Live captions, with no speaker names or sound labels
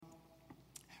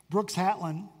Brooks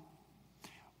Hatlen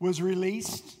was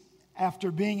released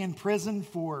after being in prison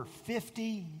for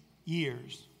 50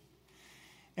 years.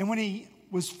 And when he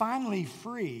was finally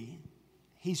free,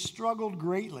 he struggled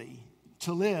greatly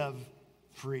to live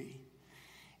free.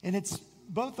 And it's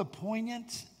both a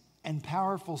poignant and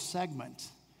powerful segment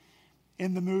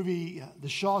in the movie The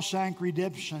Shawshank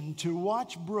Redemption to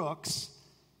watch Brooks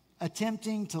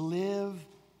attempting to live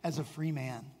as a free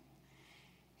man.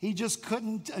 He just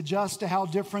couldn't adjust to how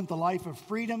different the life of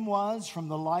freedom was from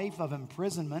the life of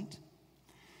imprisonment.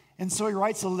 And so he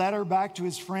writes a letter back to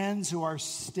his friends who are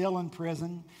still in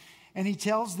prison, and he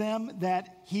tells them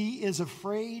that he is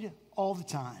afraid all the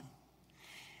time.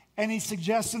 And he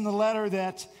suggests in the letter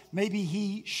that maybe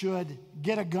he should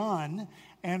get a gun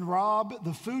and rob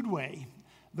the Foodway,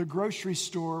 the grocery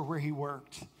store where he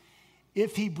worked.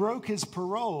 If he broke his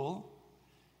parole,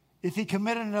 if he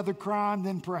committed another crime,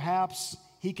 then perhaps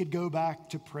he could go back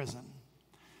to prison.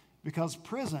 Because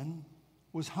prison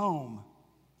was home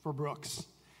for Brooks.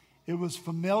 It was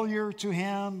familiar to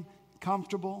him,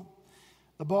 comfortable.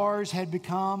 The bars had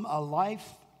become a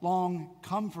lifelong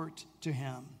comfort to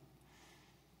him.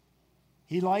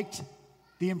 He liked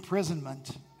the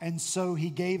imprisonment, and so he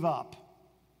gave up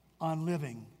on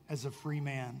living as a free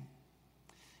man.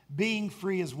 Being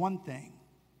free is one thing.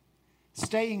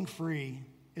 Staying free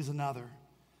is another.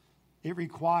 It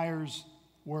requires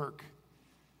work.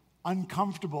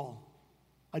 Uncomfortable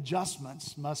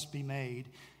adjustments must be made.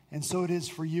 And so it is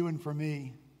for you and for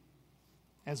me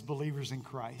as believers in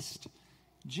Christ.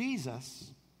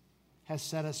 Jesus has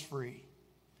set us free.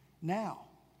 Now,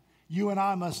 you and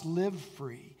I must live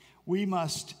free. We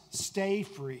must stay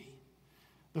free.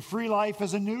 The free life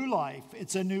is a new life.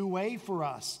 It's a new way for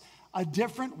us, a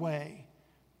different way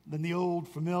than the old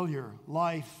familiar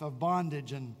life of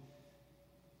bondage and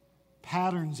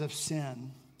patterns of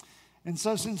sin. And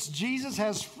so since Jesus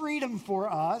has freedom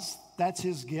for us, that's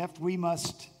his gift, we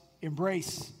must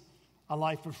embrace a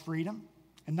life of freedom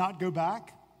and not go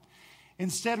back.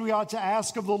 Instead, we ought to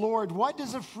ask of the Lord, what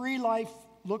does a free life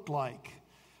look like?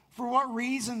 For what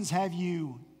reasons have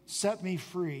you set me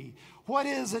free? What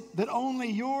is it that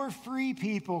only your free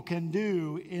people can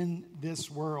do in this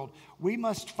world? We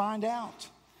must find out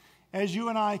as you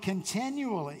and I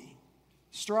continually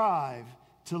strive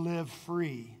to live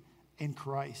free in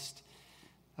Christ.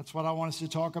 That's what I want us to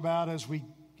talk about as we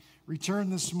return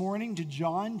this morning to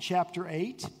John chapter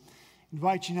 8. I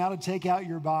invite you now to take out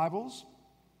your Bibles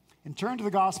and turn to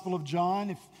the Gospel of John.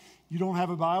 If you don't have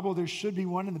a Bible, there should be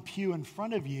one in the pew in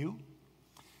front of you.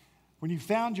 When you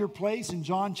found your place in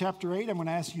John chapter 8, I'm going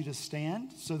to ask you to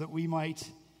stand so that we might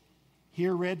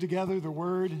hear read together the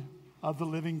word of the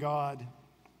living God.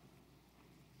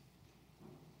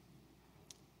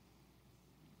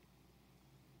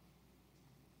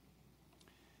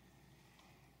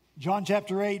 John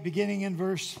chapter 8, beginning in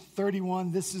verse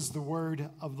 31, this is the word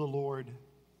of the Lord.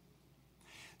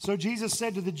 So Jesus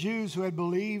said to the Jews who had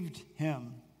believed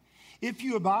him, "If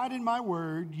you abide in my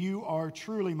word, you are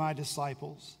truly my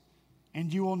disciples,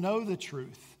 and you will know the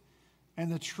truth,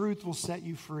 and the truth will set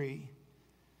you free."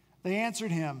 They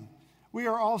answered him, "We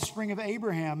are offspring of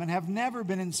Abraham and have never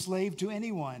been enslaved to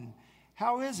anyone.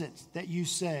 How is it that you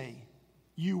say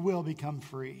you will become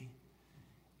free?"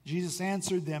 Jesus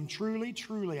answered them, "Truly,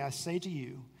 truly, I say to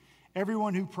you,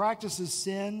 everyone who practices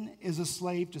sin is a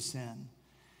slave to sin.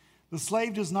 The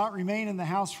slave does not remain in the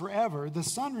house forever. The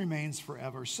Son remains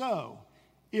forever. So,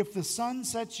 if the Son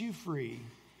sets you free,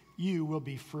 you will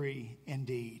be free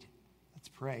indeed." Let's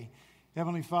pray.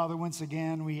 Heavenly Father, once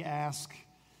again, we ask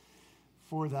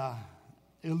for the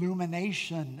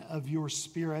illumination of your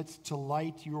Spirit to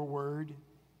light your word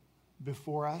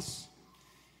before us.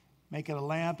 Make it a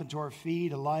lamp unto our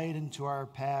feet, a light unto our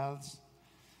paths.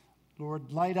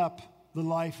 Lord, light up the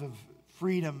life of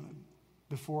freedom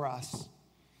before us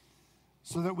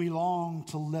so that we long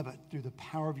to live it through the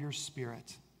power of your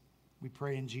Spirit. We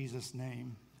pray in Jesus'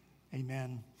 name.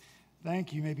 Amen.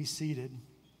 Thank you. You may be seated.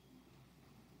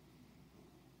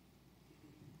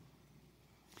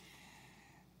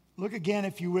 Look again,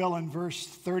 if you will, in verse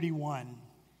 31.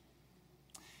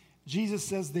 Jesus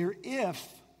says there,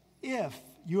 if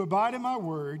you abide in my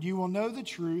word, you will know the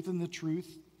truth, and the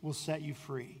truth will set you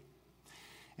free.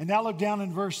 And now look down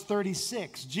in verse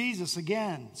 36. Jesus,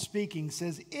 again speaking,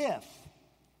 says, if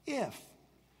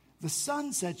the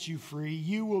Son sets you free,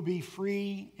 you will be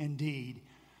free indeed.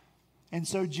 And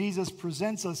so Jesus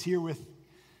presents us here with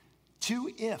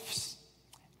two ifs,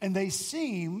 and they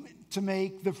seem to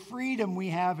make the freedom we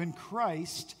have in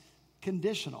Christ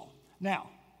conditional.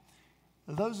 Now,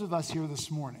 those of us here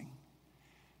this morning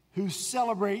who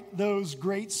celebrate those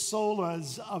great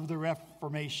solas of the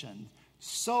Reformation,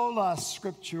 Sola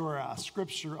scriptura,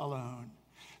 scripture alone.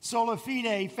 Sola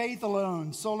fide, faith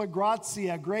alone. Sola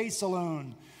gratia, grace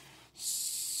alone.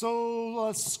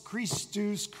 Solus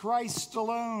Christus, Christ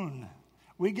alone.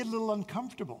 We get a little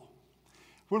uncomfortable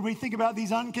when we think about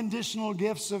these unconditional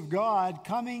gifts of God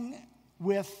coming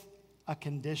with a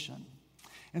condition.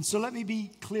 And so let me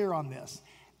be clear on this.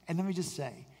 And let me just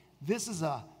say, this is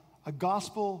a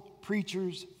gospel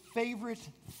preacher's favorite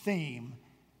theme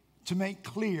to make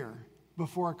clear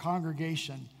before a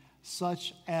congregation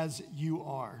such as you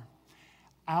are.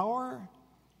 Our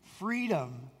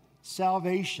freedom,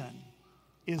 salvation,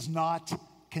 is not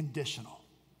conditional.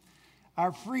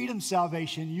 Our freedom,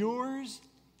 salvation, yours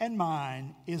and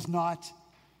mine, is not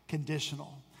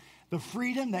conditional. The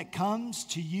freedom that comes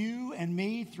to you and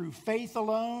me through faith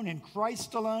alone, in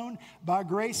Christ alone, by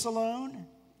grace alone,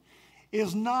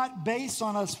 is not based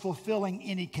on us fulfilling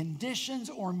any conditions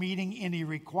or meeting any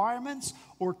requirements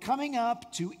or coming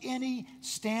up to any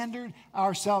standard.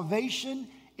 Our salvation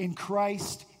in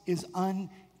Christ is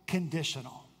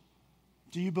unconditional.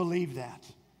 Do you believe that?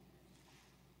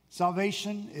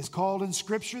 Salvation is called in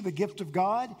Scripture the gift of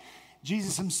God.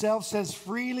 Jesus himself says,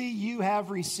 freely you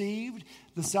have received.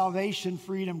 The salvation,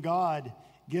 freedom God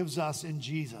gives us in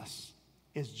Jesus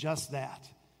is just that.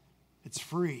 It's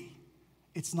free.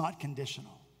 It's not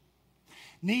conditional.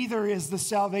 Neither is the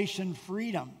salvation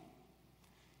freedom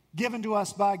given to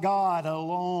us by God a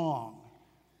long,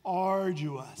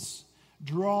 arduous,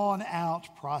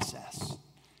 drawn-out process.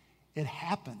 It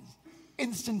happens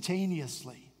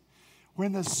instantaneously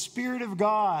when the Spirit of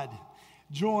God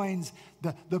joins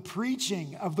the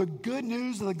preaching of the good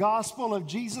news of the gospel of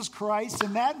Jesus Christ.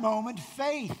 In that moment,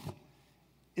 faith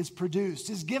is produced,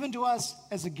 is given to us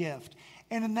as a gift.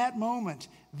 And in that moment,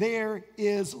 there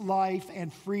is life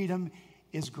and freedom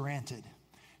is granted.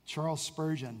 Charles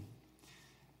Spurgeon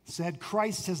said,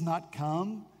 Christ has not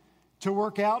come to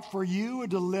work out for you a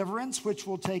deliverance which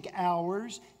will take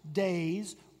hours,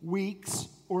 days, weeks,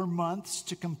 or months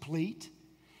to complete.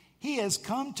 He has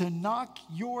come to knock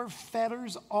your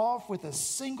fetters off with a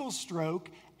single stroke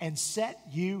and set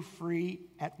you free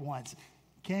at once.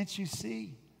 Can't you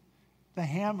see the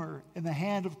hammer in the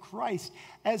hand of Christ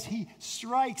as he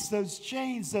strikes those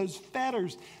chains, those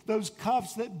fetters, those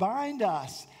cuffs that bind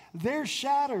us? They're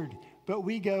shattered, but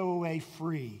we go away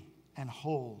free and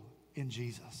whole in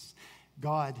Jesus.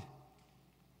 God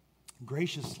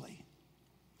graciously,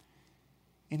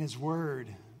 in his word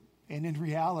and in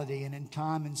reality and in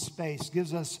time and space,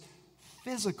 gives us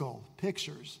physical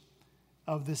pictures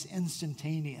of this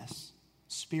instantaneous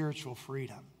spiritual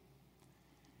freedom.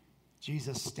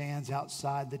 Jesus stands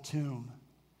outside the tomb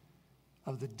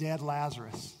of the dead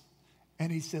Lazarus,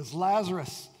 and he says,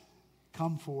 Lazarus,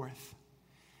 come forth.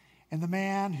 And the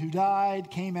man who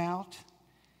died came out,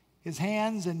 his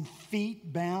hands and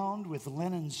feet bound with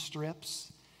linen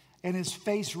strips, and his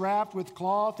face wrapped with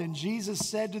cloth. And Jesus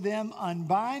said to them,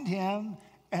 unbind him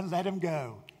and let him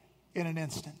go in an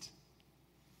instant.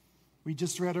 We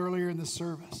just read earlier in the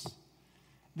service,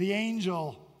 the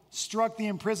angel struck the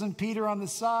imprisoned Peter on the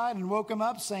side and woke him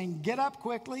up, saying, get up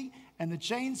quickly. And the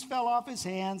chains fell off his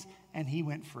hands, and he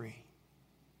went free.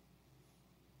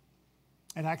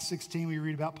 In Acts 16, we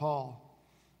read about Paul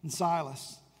and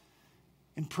Silas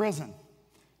in prison,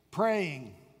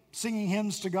 praying, singing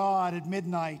hymns to God at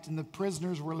midnight, and the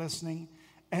prisoners were listening.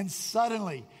 And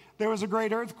suddenly there was a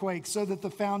great earthquake, so that the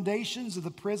foundations of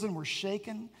the prison were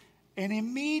shaken, and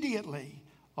immediately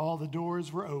all the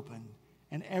doors were opened,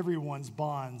 and everyone's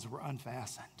bonds were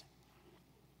unfastened.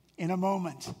 In a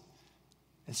moment,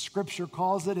 as Scripture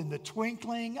calls it, in the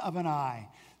twinkling of an eye.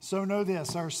 So know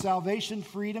this, our salvation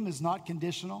freedom is not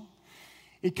conditional.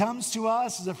 It comes to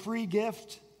us as a free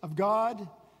gift of God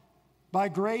by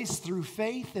grace through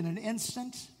faith in an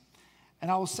instant.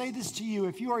 And I will say this to you,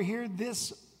 if you are here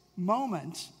this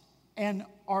moment and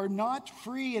are not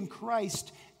free in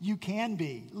Christ, you can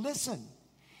be. Listen,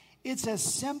 it's as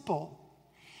simple,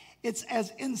 it's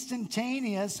as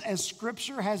instantaneous as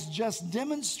Scripture has just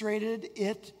demonstrated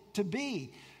it to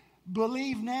be.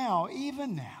 Believe now,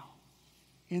 even now,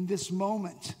 in this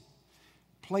moment.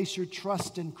 Place your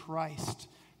trust in Christ.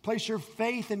 Place your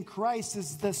faith in Christ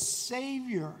as the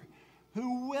Savior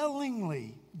who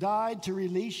willingly died to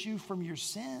release you from your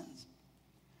sins,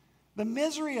 the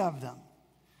misery of them,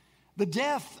 the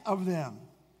death of them,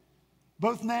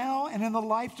 both now and in the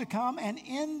life to come. And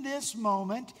in this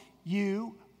moment,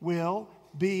 you will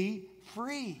be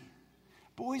free.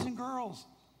 Boys and girls,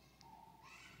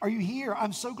 are you here?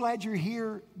 I'm so glad you're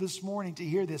here this morning to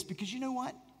hear this, because you know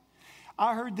what?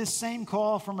 I heard this same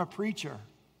call from a preacher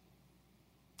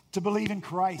to believe in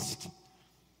Christ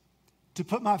to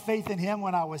put my faith in him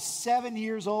when I was 7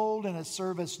 years old in a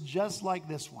service just like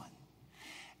this one.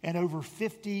 And over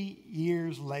 50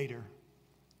 years later,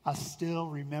 I still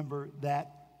remember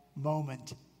that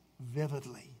moment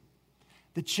vividly.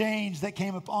 The change that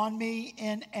came upon me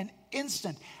in an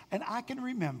instant. And I can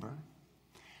remember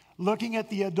looking at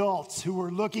the adults who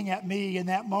were looking at me in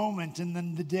that moment and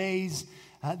then the days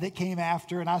that came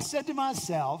after. And I said to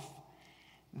myself,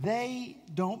 they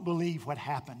don't believe what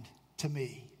happened to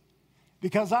me.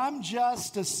 Because I'm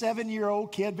just a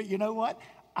 7-year-old kid, but you know what?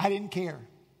 I didn't care.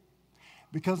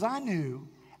 Because I knew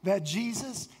that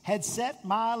Jesus had set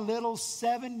my little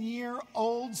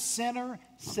 7-year-old sinner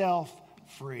self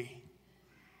free.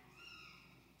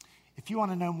 If you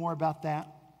want to know more about that,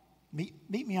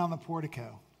 meet me on the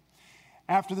portico.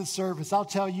 After the service, I'll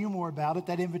tell you more about it.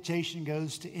 That invitation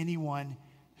goes to anyone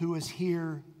who is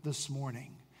here this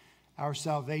morning. Our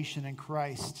salvation in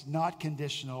Christ, not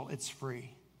conditional, it's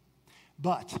free.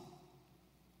 But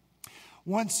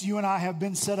once you and I have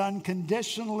been set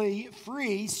unconditionally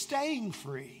free, staying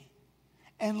free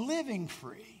and living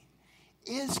free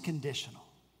is conditional.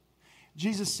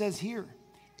 Jesus says here,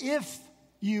 if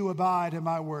you abide in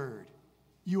my word,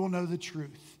 you will know the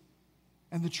truth,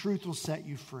 and the truth will set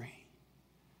you free.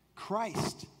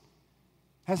 Christ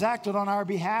has acted on our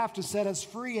behalf to set us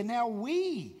free, and now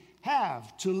we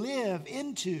have to live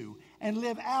into and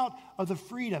live out of the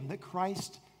freedom that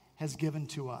Christ has given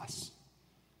to us.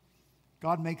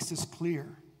 God makes this clear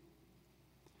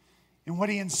in what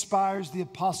he inspires the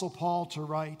Apostle Paul to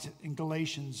write in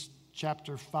Galatians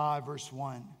chapter 5, verse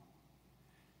 1.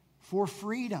 For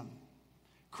freedom,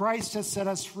 Christ has set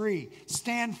us free.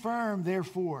 Stand firm,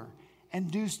 therefore,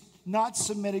 and do not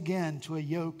submit again to a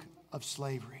yoke of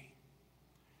slavery.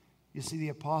 You see, the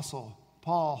Apostle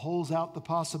Paul holds out the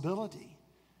possibility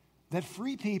that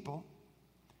free people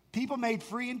made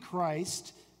free in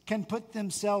Christ, can put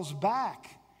themselves back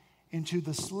into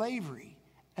the slavery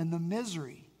and the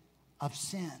misery of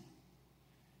sin.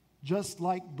 Just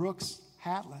like Brooks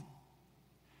Hatlin.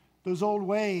 Those old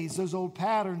ways, those old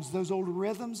patterns, those old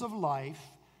rhythms of life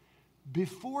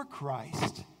before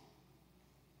Christ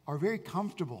are very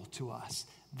comfortable to us.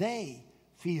 They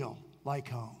feel like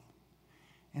home.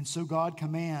 And so God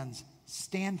commands,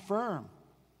 stand firm.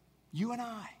 You and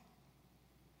I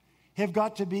have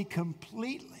got to be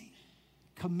completely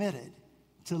committed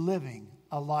to living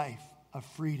a life of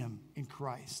freedom in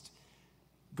Christ.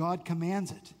 God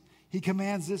commands it. He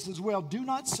commands this as well. Do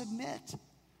not submit.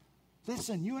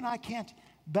 Listen, you and I can't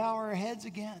bow our heads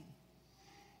again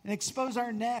and expose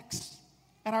our necks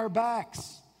and our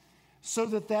backs so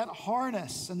that that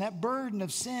harness and that burden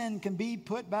of sin can be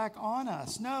put back on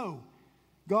us. No,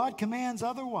 God commands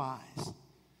otherwise.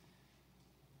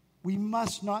 We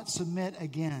must not submit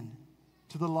again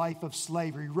to the life of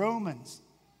slavery. Romans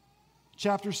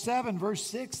chapter 7, verse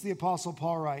 6, the Apostle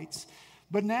Paul writes,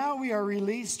 but now we are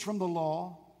released from the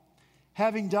law,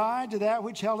 having died to that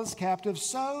which held us captive,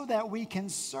 so that we can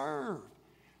serve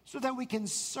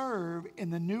in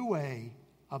the new way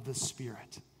of the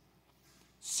Spirit.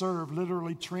 Serve,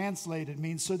 literally translated,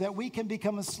 means so that we can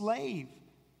become a slave,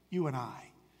 you and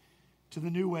I, to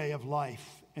the new way of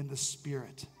life in the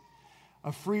Spirit,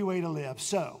 a free way to live.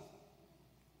 So,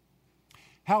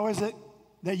 how is it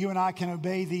that you and I can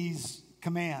obey these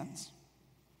commands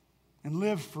and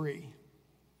live free?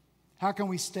 How can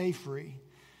we stay free?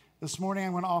 This morning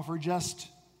I'm going to offer just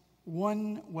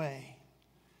one way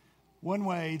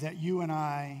that you and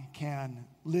I can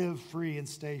live free and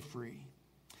stay free.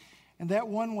 And that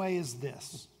one way is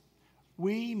this.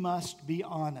 We must be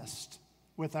honest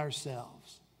with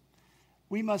ourselves.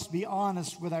 We must be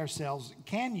honest with ourselves.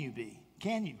 Can you be?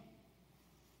 Can you?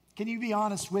 Can you be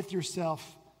honest with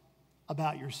yourself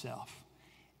about yourself?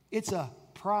 It's a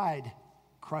pride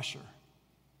crusher,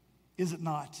 is it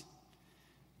not?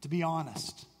 To be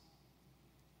honest,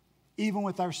 even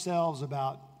with ourselves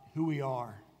about who we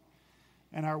are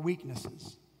and our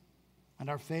weaknesses and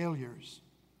our failures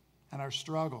and our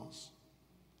struggles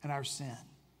and our sin.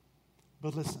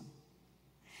 But listen,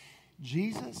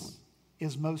 Jesus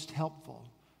is most helpful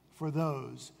for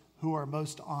those who are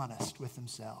most honest with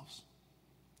themselves.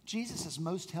 Jesus is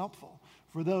most helpful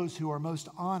for those who are most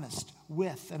honest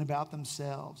with and about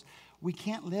themselves. We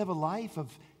can't live a life of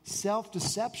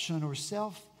self-deception or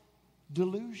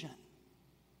self-delusion.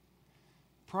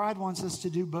 Pride wants us to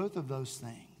do both of those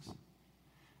things.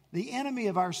 The enemy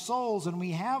of our souls, and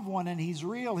we have one, and he's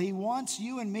real, he wants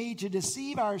you and me to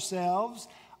deceive ourselves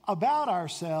about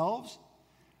ourselves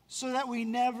so that we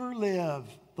never live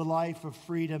the life of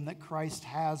freedom that Christ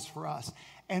has for us.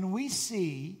 And we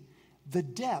see the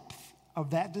depth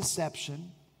of that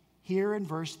deception here in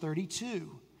verse 32.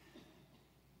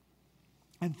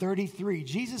 and 33,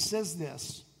 Jesus says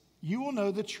this, "You will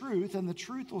know the truth, and the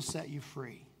truth will set you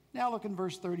free." Now look in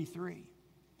verse 33.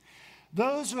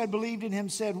 "Those who had believed in him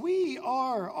said, 'We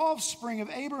are offspring of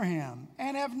Abraham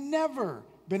and have never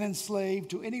been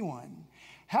enslaved to anyone.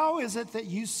 How is it that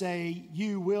you say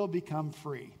you will become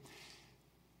free?'"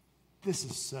 This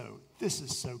is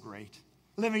so great.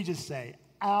 Let me just say,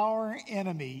 our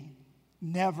enemy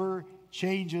never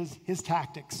changes his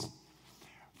tactics.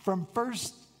 From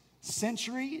first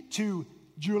century to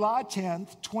July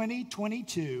 10th,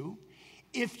 2022,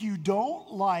 if you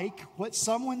don't like what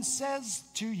someone says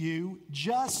to you,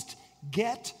 just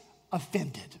get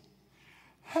offended.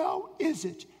 "How is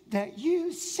it that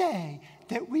you say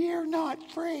that we are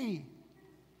not free?"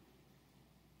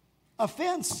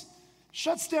 Offense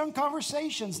shuts down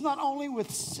conversations, not only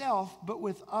with self, but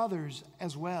with others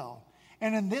as well.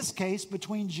 And in this case,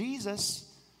 between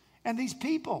Jesus and these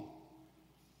people.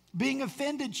 Being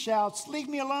offended shouts, "Leave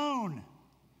me alone.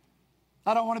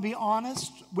 I don't want to be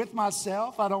honest with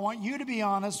myself. I don't want you to be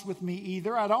honest with me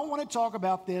either. I don't want to talk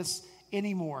about this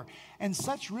anymore." And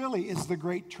such really is the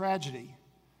great tragedy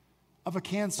of a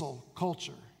cancel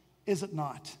culture, is it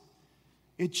not?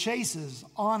 It chases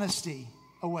honesty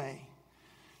away.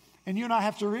 And you and I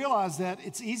have to realize that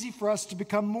it's easy for us to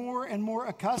become more and more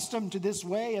accustomed to this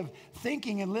way of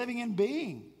thinking and living and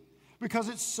being because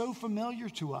it's so familiar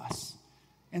to us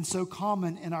and so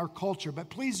common in our culture.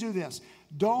 But please do this.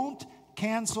 Don't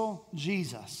cancel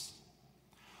Jesus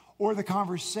or the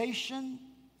conversation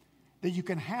that you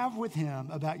can have with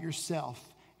him about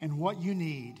yourself and what you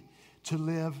need to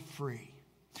live free.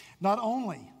 Not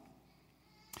only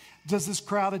does this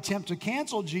crowd attempt to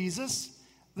cancel Jesus,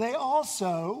 they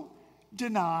also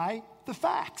deny the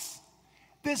facts.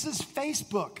 This is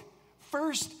Facebook,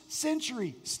 first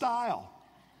century style.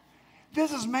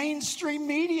 This is mainstream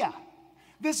media.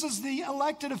 This is the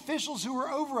elected officials who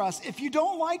are over us. If you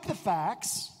don't like the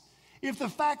facts, if the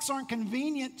facts aren't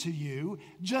convenient to you,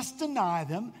 just deny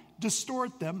them,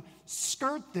 distort them,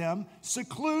 skirt them,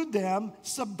 seclude them,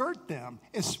 subvert them,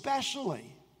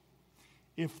 especially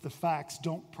if the facts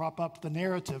don't prop up the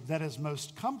narrative that is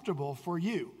most comfortable for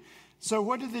you. So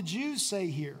what do the Jews say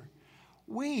here?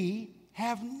 "We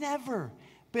have never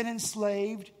been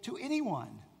enslaved to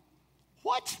anyone."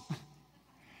 What?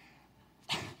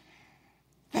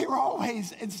 They were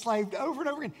always enslaved over and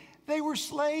over again. They were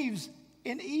slaves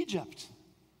in Egypt.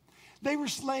 They were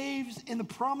slaves in the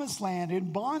promised land,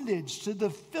 in bondage to the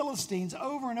Philistines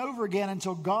over and over again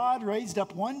until God raised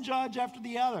up one judge after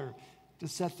the other to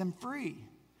set them free.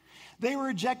 They were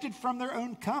ejected from their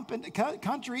own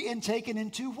country and taken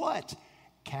into what?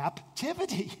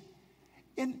 Captivity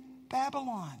in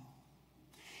Babylon.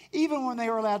 Even when they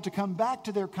were allowed to come back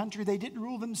to their country, they didn't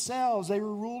rule themselves. They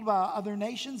were ruled by other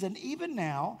nations. And even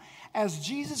now, as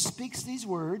Jesus speaks these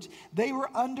words, they were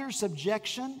under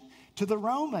subjection to the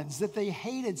Romans that they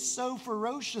hated so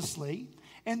ferociously,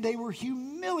 and they were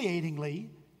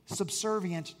humiliatingly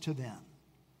subservient to them.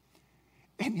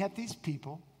 And yet these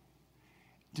people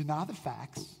deny the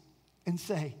facts and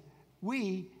say,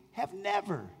 "We have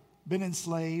never been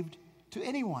enslaved to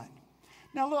anyone."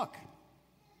 Now look,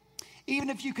 even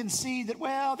if you can see that,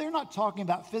 well, they're not talking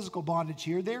about physical bondage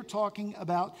here, they're talking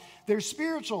about their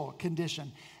spiritual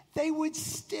condition, they would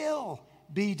still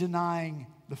be denying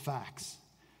the facts.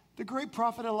 The great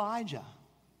prophet Elijah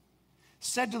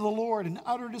said to the Lord in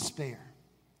utter despair,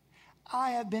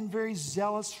 "I have been very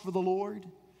zealous for the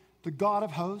Lord, the God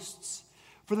of hosts.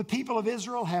 For the people of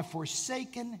Israel have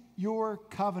forsaken your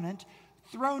covenant,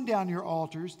 thrown down your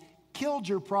altars, killed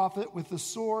your prophet with the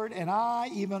sword, and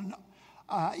even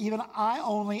I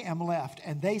only am left,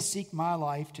 and they seek my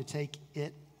life to take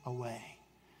it away."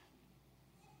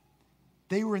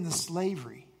 They were in the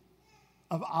slavery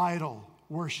of idol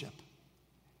worship.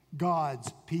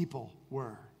 God's people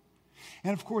were.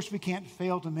 And of course, we can't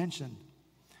fail to mention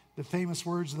the famous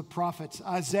words of the prophet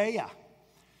Isaiah,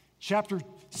 chapter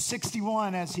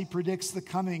 61, as he predicts the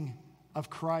coming of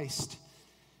Christ.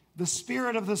 "The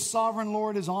Spirit of the sovereign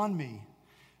Lord is on me,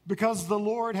 because the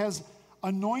Lord has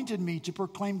anointed me to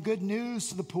proclaim good news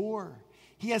to the poor.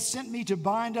 He has sent me to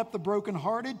bind up the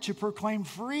brokenhearted, to proclaim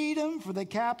freedom for the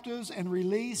captives and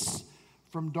release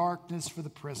from darkness for the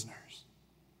prisoners."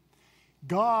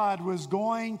 God was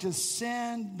going to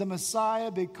send the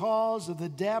Messiah because of the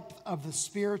depth of the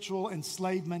spiritual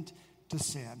enslavement to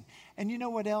sin. And you know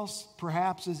what else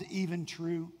perhaps is even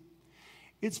true?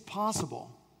 It's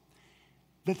possible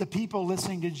that the people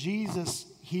listening to Jesus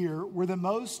here were the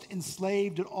most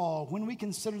enslaved at all when we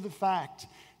consider the fact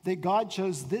that God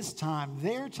chose this time,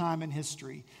 their time in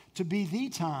history, to be the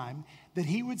time that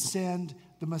he would send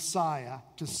the Messiah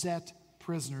to set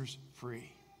prisoners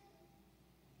free.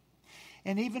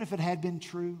 And even if it had been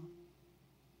true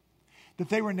that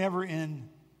they were never in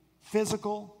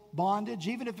physical bondage,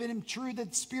 even if it had been true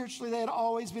that spiritually they had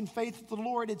always been faithful to the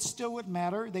Lord, it still wouldn't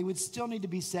matter. They would still need to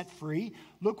be set free.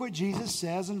 Look what Jesus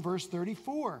says in verse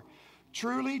 34.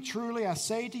 Truly, truly, I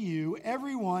say to you,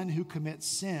 everyone who commits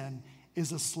sin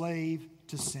is a slave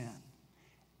to sin.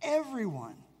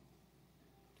 Everyone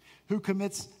who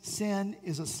commits sin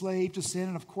is a slave to sin.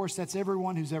 And of course, that's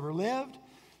everyone who's ever lived.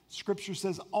 Scripture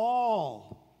says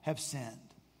all have sinned.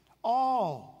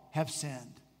 All have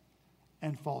sinned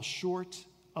and fall short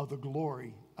of the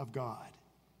glory of God.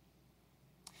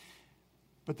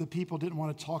 But the people didn't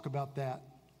want to talk about that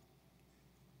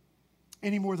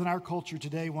any more than our culture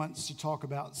today wants to talk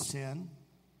about sin.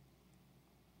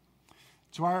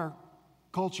 To our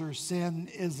culture, sin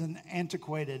is an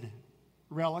antiquated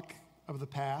relic of the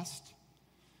past.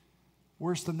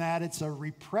 Worse than that, it's a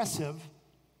repressive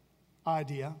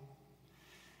idea.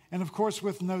 And of course,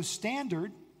 with no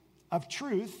standard of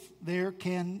truth, there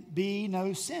can be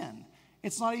no sin.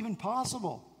 It's not even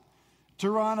possible to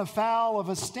run afoul of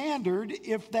a standard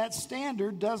if that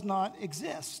standard does not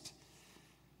exist.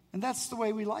 And that's the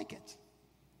way we like it.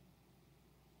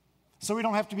 So we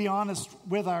don't have to be honest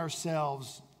with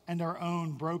ourselves and our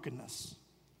own brokenness.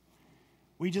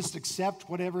 We just accept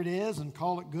whatever it is and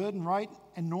call it good and right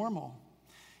and normal.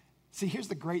 See, here's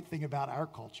the great thing about our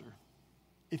culture.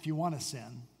 If you want to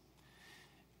sin,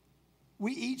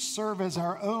 we each serve as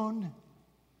our own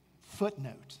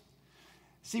footnote.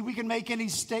 See, we can make any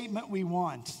statement we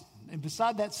want. And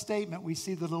beside that statement, we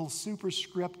see the little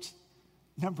superscript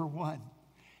number 1.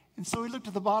 And so we looked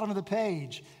at the bottom of the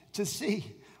page to see,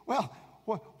 well,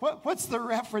 what's the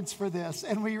reference for this?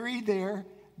 And we read there,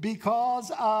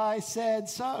 because I said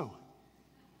so.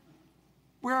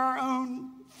 We're our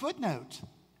own footnote.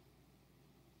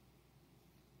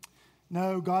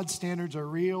 No, God's standards are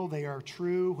real. They are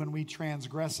true. When we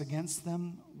transgress against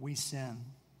them, we sin.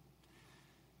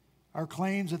 Our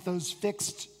claims that those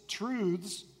fixed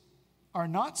truths are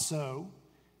not so,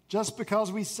 just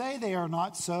because we say they are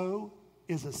not so,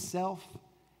 is a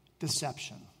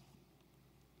self-deception.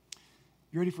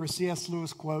 You ready for a C.S.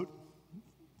 Lewis quote?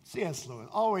 C.S. Lewis,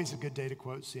 always a good day to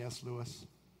quote C.S. Lewis.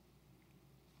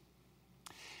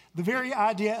 The very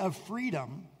idea of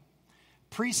freedom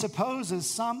presupposes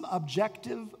some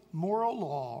objective moral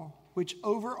law which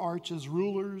overarches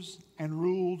rulers and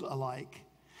ruled alike.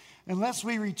 Unless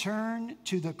we return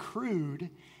to the crude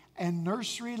and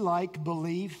nursery-like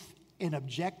belief in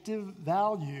objective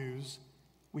values,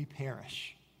 we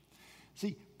perish.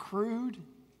 See, crude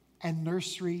and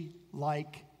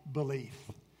nursery-like belief.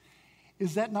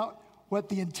 Is that not what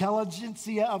the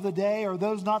intelligentsia of the day, are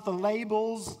those not the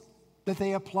labels that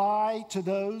they apply to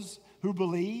those who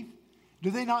believe? Do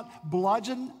they not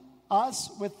bludgeon us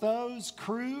with those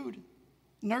crude,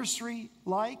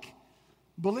 nursery-like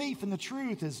belief? And the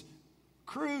truth is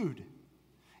crude.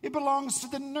 It belongs to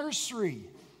the nursery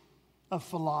of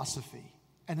philosophy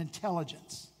and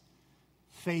intelligence.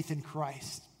 Faith in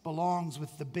Christ belongs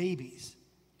with the babies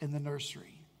in the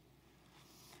nursery.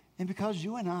 And because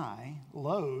you and I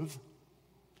loathe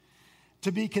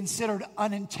to be considered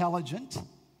unintelligent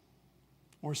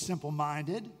or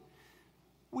simple-minded,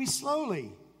 we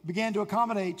slowly began to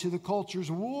accommodate to the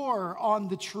culture's war on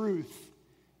the truth,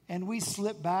 and we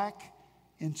slip back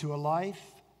into a life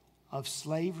of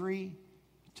slavery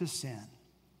to sin.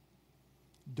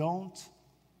 Don't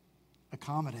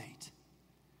accommodate.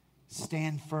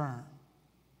 Stand firm.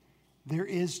 There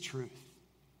is truth.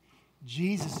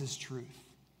 Jesus is truth.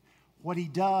 What he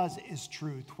does is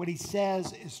truth. What he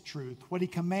says is truth. What he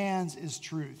commands is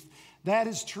truth. That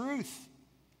is truth.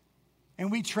 And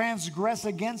we transgress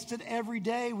against it every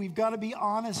day. We've got to be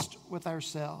honest with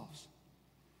ourselves.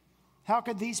 How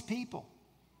could these people,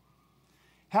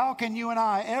 how can you and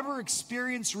I ever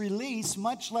experience release,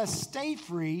 much less stay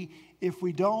free, if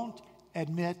we don't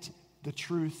admit the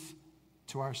truth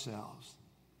to ourselves?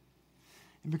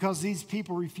 And because these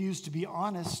people refuse to be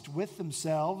honest with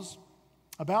themselves,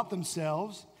 about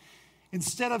themselves,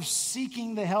 instead of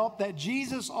seeking the help that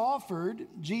Jesus offered,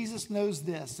 Jesus knows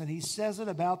this, and he says it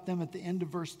about them at the end of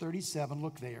verse 37.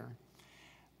 Look there.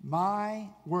 My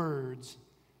words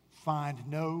find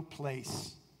no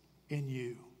place in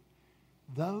you.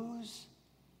 Those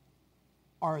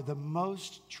are the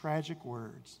most tragic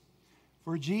words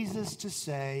for Jesus to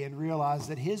say and realize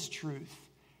that his truth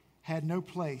had no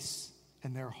place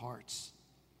in their hearts.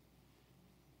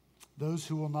 Those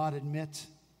who will not admit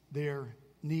their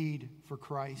need for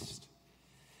Christ.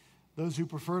 Those who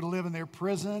prefer to live in their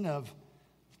prison of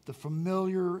the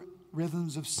familiar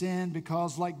rhythms of sin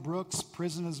because, like Brooks,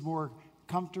 prison is more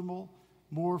comfortable,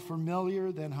 more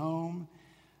familiar than home,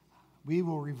 we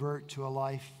will revert to a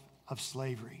life of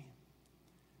slavery.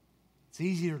 It's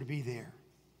easier to be there,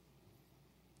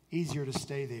 easier to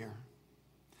stay there.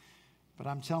 But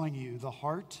I'm telling you, the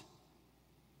heart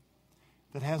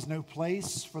that has no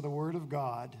place for the Word of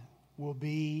God will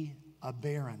be a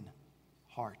barren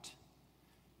heart.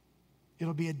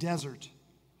 It'll be a desert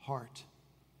heart.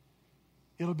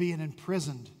 It'll be an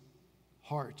imprisoned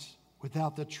heart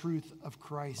without the truth of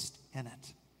Christ in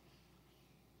it.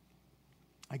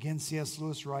 Again, C.S.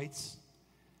 Lewis writes,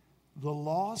 "The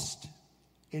lost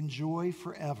enjoy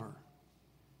forever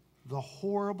the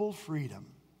horrible freedom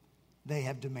they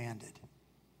have demanded."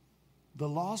 The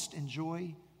lost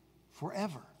enjoy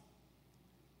forever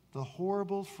the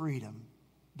horrible freedom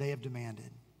they have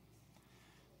demanded.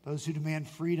 Those who demand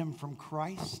freedom from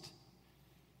Christ,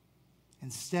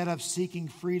 instead of seeking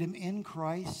freedom in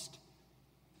Christ,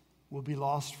 will be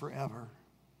lost forever.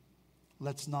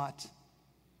 Let's not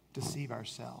deceive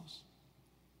ourselves.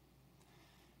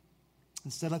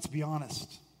 Instead, let's be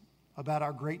honest about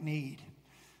our great need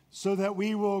so that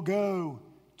we will go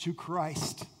to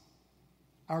Christ,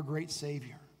 our great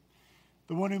Savior.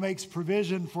 The one who makes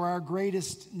provision for our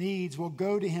greatest needs will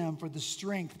go to Him for the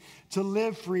strength to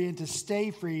live free and to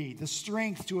stay free, the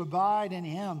strength to abide in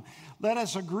Him. Let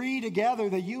us agree together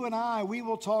that you and I, we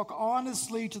will talk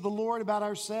honestly to the Lord about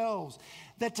ourselves,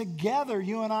 that together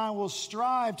you and I will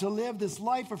strive to live this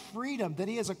life of freedom that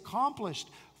He has accomplished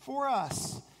for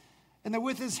us, and that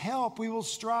with His help we will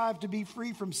strive to be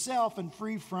free from self and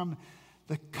free from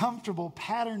the comfortable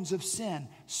patterns of sin,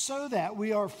 so that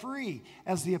we are free,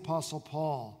 as the Apostle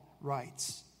Paul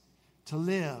writes, to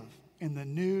live in the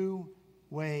new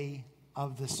way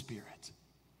of the Spirit.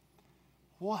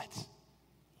 What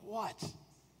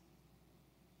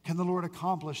can the Lord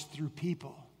accomplish through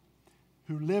people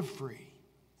who live free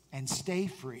and stay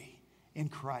free in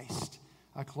Christ?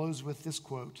 I close with this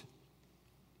quote.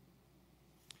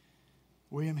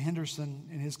 William Henderson,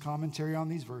 in his commentary on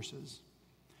these verses,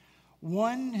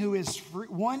 One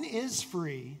is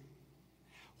free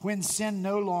when sin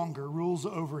no longer rules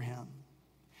over him,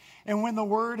 and when the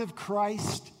word of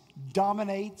Christ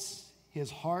dominates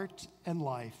his heart and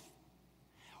life.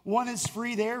 One is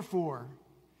free, therefore,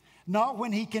 not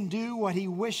when he can do what he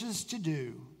wishes to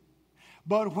do,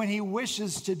 but when he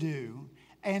wishes to do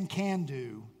and can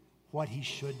do what he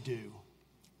should do.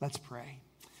 Let's pray.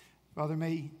 Father,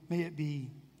 may it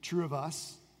be true of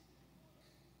us.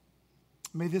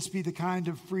 May this be the kind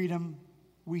of freedom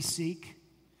we seek,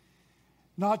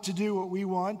 not to do what we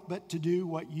want, but to do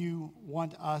what you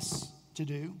want us to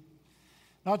do.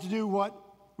 Not to do what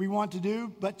we want to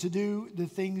do, but to do the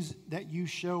things that you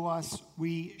show us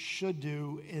we should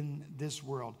do in this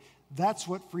world. That's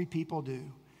what free people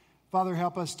do. Father,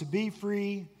 help us to be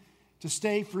free, to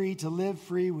stay free, to live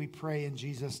free. We pray in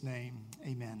Jesus' name.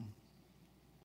 Amen.